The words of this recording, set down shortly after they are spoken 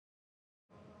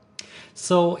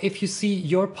So if you see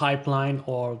your pipeline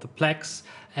or the Plex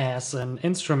as an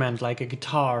instrument like a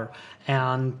guitar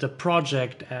and the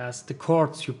project as the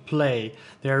chords you play,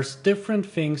 there's different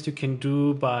things you can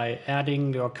do by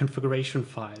adding your configuration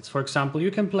files. For example,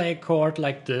 you can play a chord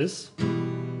like this.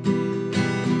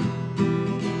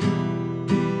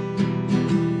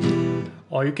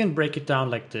 Or you can break it down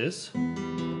like this.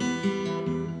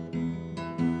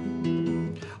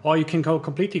 Or you can go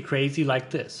completely crazy like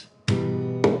this.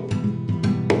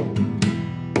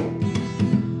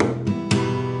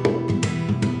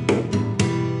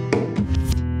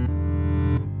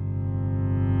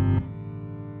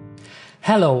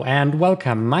 Hello and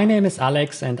welcome. My name is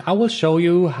Alex and I will show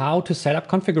you how to set up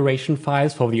configuration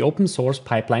files for the open source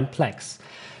pipeline Plex.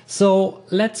 So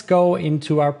let's go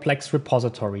into our Plex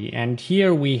repository, and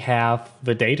here we have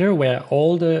the data where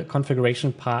all the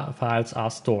configuration files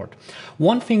are stored.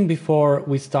 One thing before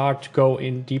we start to go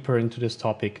in deeper into this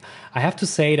topic, I have to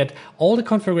say that all the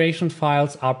configuration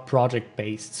files are project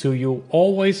based, so you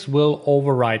always will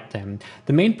overwrite them.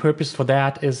 The main purpose for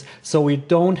that is so we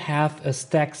don't have a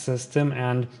stack system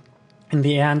and in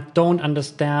the end don't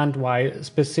understand why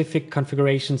specific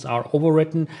configurations are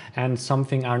overwritten and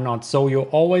something are not. So you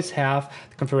always have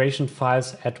the configuration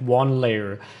files at one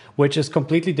layer, which is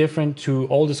completely different to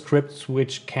all the scripts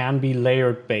which can be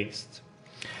layered based.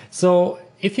 So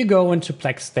if you go into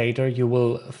Plex data, you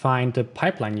will find the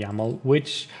pipeline YAML,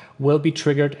 which will be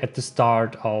triggered at the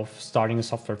start of starting a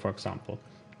software, for example.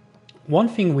 One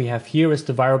thing we have here is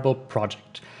the variable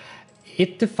project.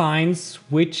 It defines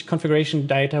which configuration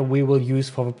data we will use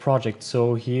for the project.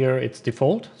 So here it's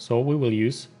default, so we will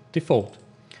use default.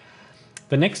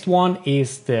 The next one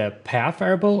is the path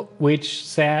variable, which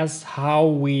says how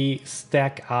we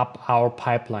stack up our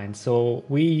pipeline. So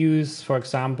we use, for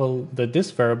example, the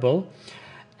this variable,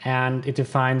 and it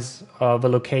defines the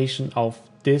location of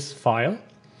this file.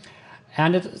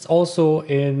 And it's also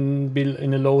in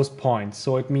the lowest point,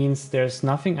 so it means there's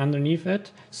nothing underneath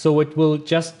it. So it will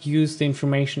just use the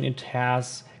information it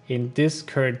has in this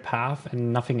current path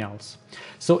and nothing else.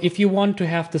 So if you want to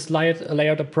have this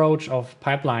layered approach of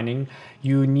pipelining,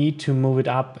 you need to move it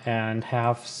up and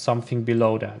have something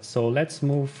below that. So let's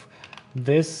move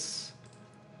this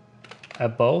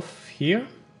above here.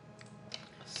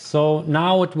 So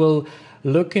now it will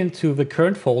look into the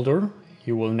current folder.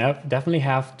 You will definitely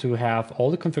have to have all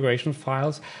the configuration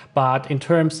files, but in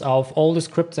terms of all the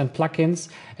scripts and plugins,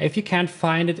 if you can't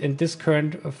find it in this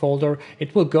current folder,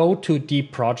 it will go to the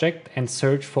project and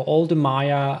search for all the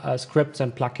Maya scripts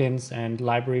and plugins and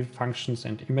library functions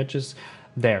and images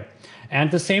there.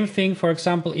 And the same thing, for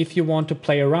example, if you want to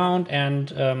play around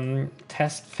and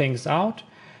test things out,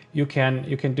 you can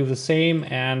do the same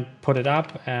and put it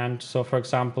up. And so, for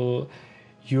example,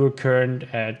 you're current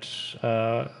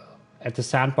at the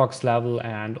sandbox level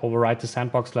and override the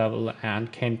sandbox level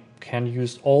and can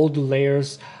use all the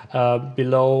layers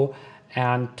below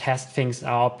and test things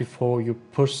out before you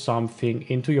push something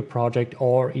into your project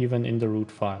or even in the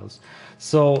root files.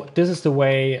 So this is the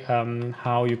way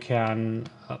how you can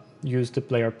use the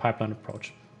layered pipeline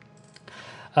approach.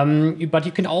 But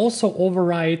you can also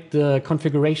override the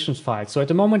configurations files. So at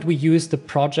the moment we use the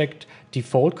project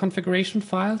default configuration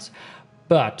files,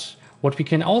 but what we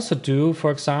can also do, for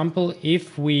example,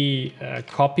 if we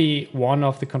copy one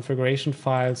of the configuration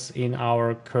files in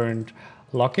our current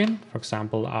login, for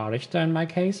example, Richter in my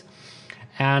case,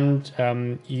 and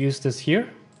use this here,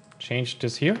 change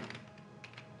this here.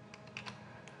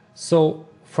 So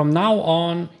from now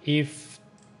on, if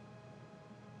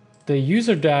the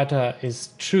user data is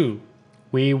true,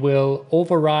 we will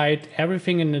override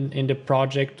everything in the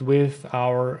project with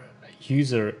our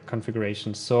user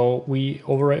configuration. So we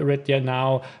override there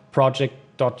now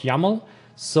project.yaml.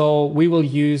 So we will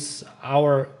use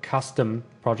our custom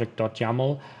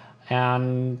project.yaml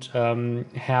and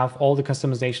have all the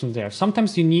customizations there.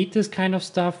 Sometimes you need this kind of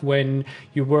stuff when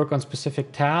you work on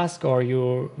specific tasks or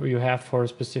you have for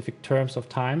specific terms of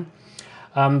time.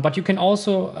 But you can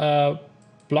also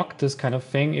block this kind of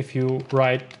thing if you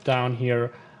write down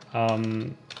here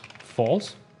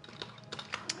false.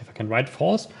 If I can write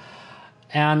false.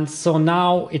 And so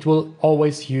now it will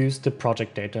always use the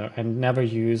project data and never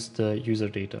use the user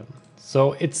data.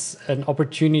 So it's an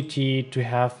opportunity to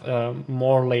have a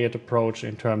more layered approach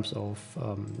in terms of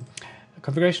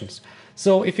configurations.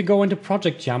 So if you go into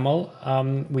project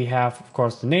YAML, we have, of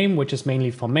course, the name, which is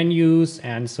mainly for menus,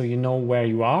 and so you know where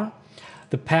you are.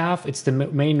 The path, it's the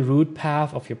main root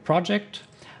path of your project.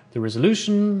 The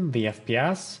resolution, the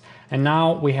FPS, and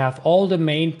now we have all the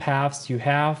main paths you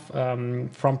have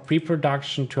from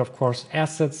pre-production to, of course,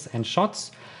 assets and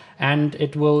shots. and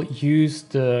it will use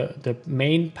the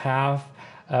main path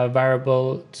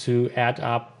variable to add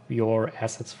up your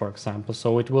assets, for example.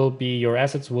 So it will be, your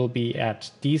assets will be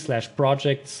at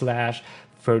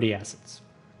d/project/30 assets.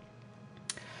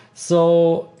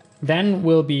 So then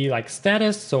will be like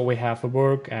status. So we have a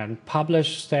work and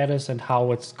publish status and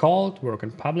how it's called, work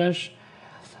and publish.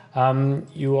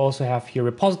 You also have here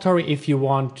repository if you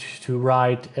want to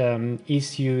write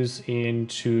issues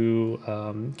into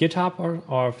GitHub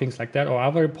or things like that, or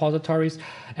other repositories,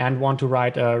 and want to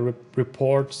write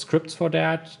report scripts for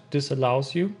that. This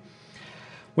allows you.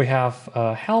 We have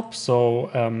help. So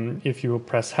if you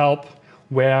press help,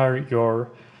 where your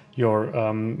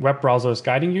web browser is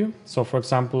guiding you. So for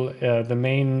example, the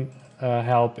main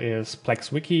help is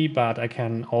Plex wiki, but I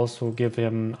can also give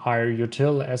him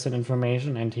IRUtil as an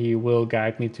information, and he will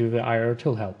guide me to the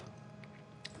IRUtil help.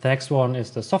 The next one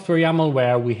is the software YAML,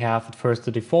 where we have at first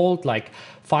the default like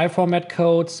file format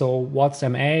code. So what's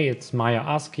MA, it's Maya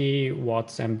ASCII.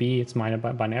 What's MB, it's Maya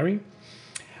binary.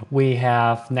 We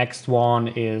have next one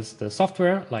is the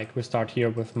software, like we start here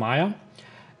with Maya.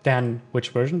 Then which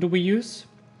version do we use?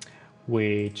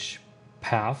 Which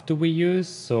path do we use?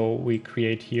 So we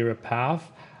create here a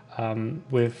path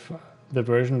with the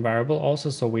version variable also,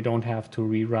 so we don't have to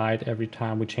rewrite every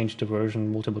time we change the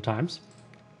version multiple times.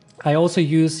 I also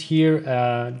use here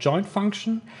a join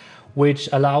function, which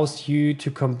allows you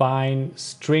to combine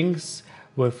strings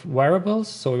with variables.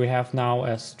 So we have now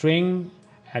a string,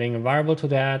 adding a variable to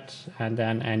that, and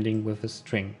then ending with a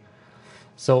string.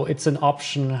 So it's an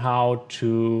option how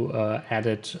to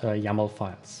edit YAML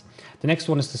files. The next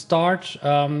one is the start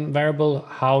variable,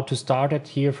 how to start it.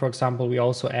 Here, for example, we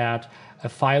also add a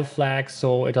file flag,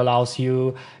 so it allows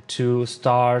you to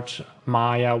start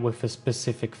Maya with a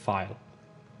specific file.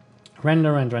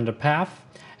 Render and render path.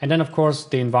 And then, of course,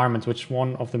 the environment, which is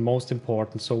one of the most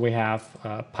important. So we have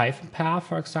Python path,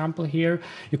 for example, here.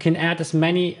 You can add as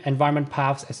many environment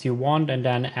paths as you want and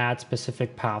then add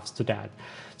specific paths to that.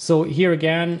 So here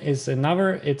again is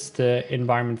another, it's the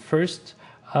environment first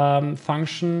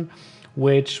function,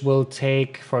 which will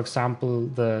take, for example,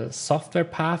 the software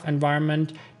path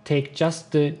environment, take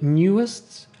just the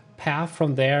newest path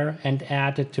from there and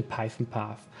add it to Python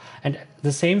path. And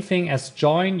the same thing as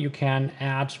join, you can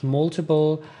add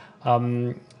multiple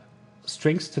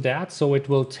strings to that. So it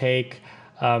will take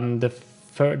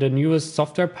the newest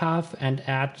software path and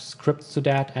add scripts to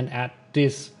that and add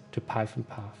this to Python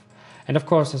path. And of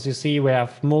course, as you see, we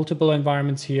have multiple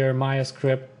environments here: Maya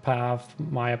script path,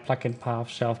 Maya plugin path,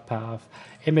 shelf path,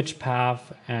 image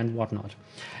path, and whatnot.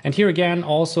 And here again,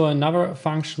 also another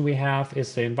function we have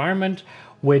is the environment,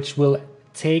 which will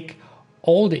take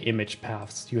all the image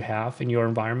paths you have in your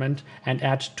environment and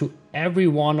add to every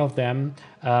one of them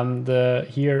the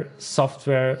here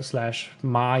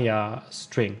software/Maya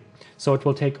string. So it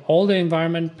will take all the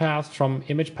environment paths from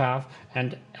image path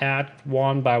and add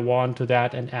one by one to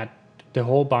that and add the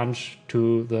whole bunch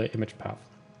to the image path.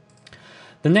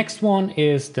 The next one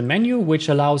is the menu, which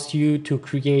allows you to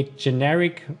create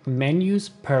generic menus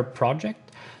per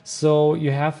project. So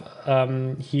you have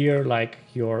here like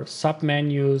your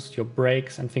submenus, your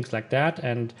breaks and things like that.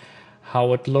 And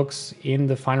how it looks in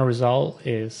the final result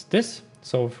is this.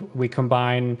 So if we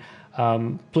combine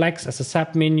Plex as a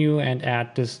submenu and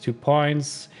add these 2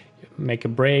 points, make a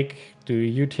break, do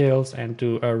utils, and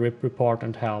do a report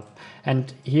and help.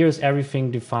 And here's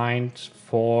everything defined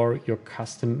for your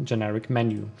custom generic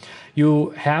menu.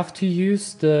 You have to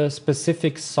use the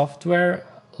specific software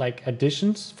like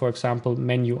additions, for example,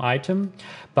 menu item,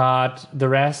 but the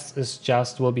rest is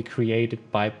just will be created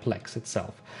by Plex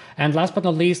itself. And last but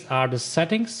not least are the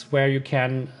settings, where you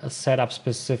can set up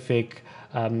specific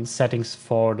settings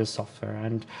for the software.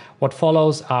 And what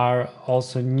follows are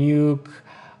also Nuke,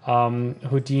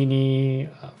 Houdini,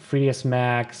 3ds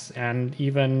Max, and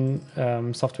even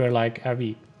software like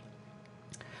RV.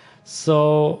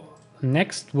 So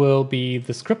next will be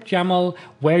the script YAML,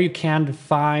 where you can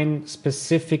define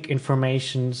specific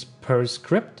informations per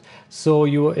script. So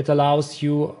it allows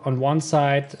you on one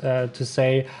side to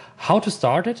say how to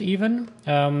start it even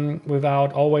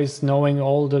without always knowing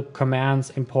all the commands,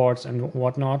 imports and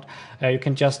whatnot. You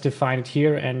can just define it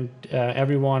here, and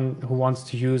everyone who wants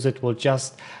to use it will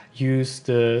just use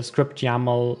the script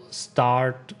YAML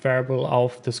start variable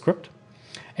of the script.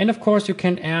 And of course you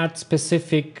can add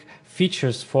specific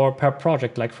features for per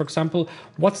project, like for example,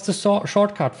 what's the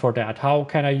shortcut for that? How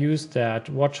can I use that?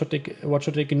 What should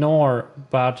I ignore?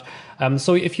 But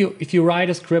so if you write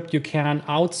a script, you can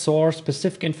outsource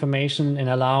specific information and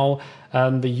allow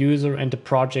the user and the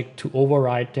project to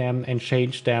override them and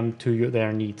change them to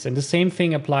their needs. And the same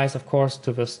thing applies, of course,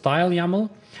 to the style YAML,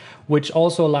 which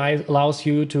also allows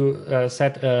you to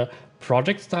set a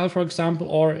project style, for example,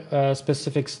 or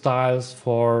specific styles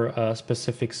for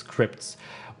specific scripts,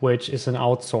 which is an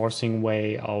outsourcing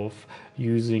way of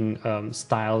using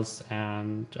styles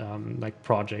and like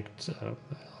project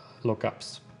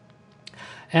lookups.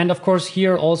 And of course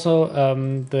here also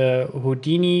the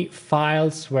Houdini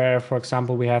files where, for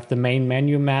example, we have the main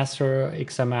menu master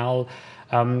XML,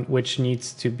 which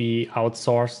needs to be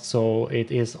outsourced. So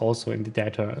it is also in the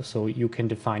data. So you can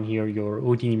define here your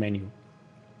Houdini menu.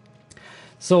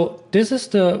 So this is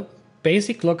the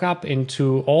basic lookup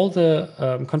into all the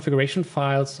configuration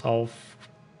files of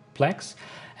Plex.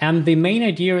 And the main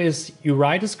idea is you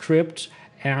write a script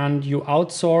and you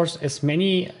outsource as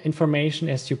many information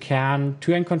as you can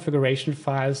to a configuration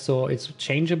file, so it's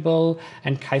changeable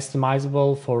and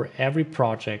customizable for every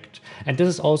project. And this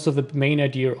is also the main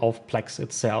idea of Plex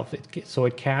itself. So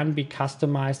it can be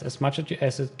customized as much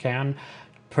as it can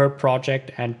per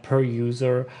project and per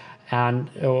user, and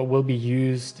will be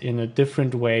used in a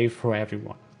different way for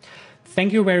everyone.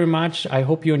 Thank you very much. I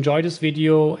hope you enjoyed this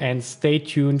video and stay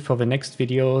tuned for the next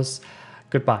videos.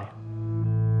 Goodbye.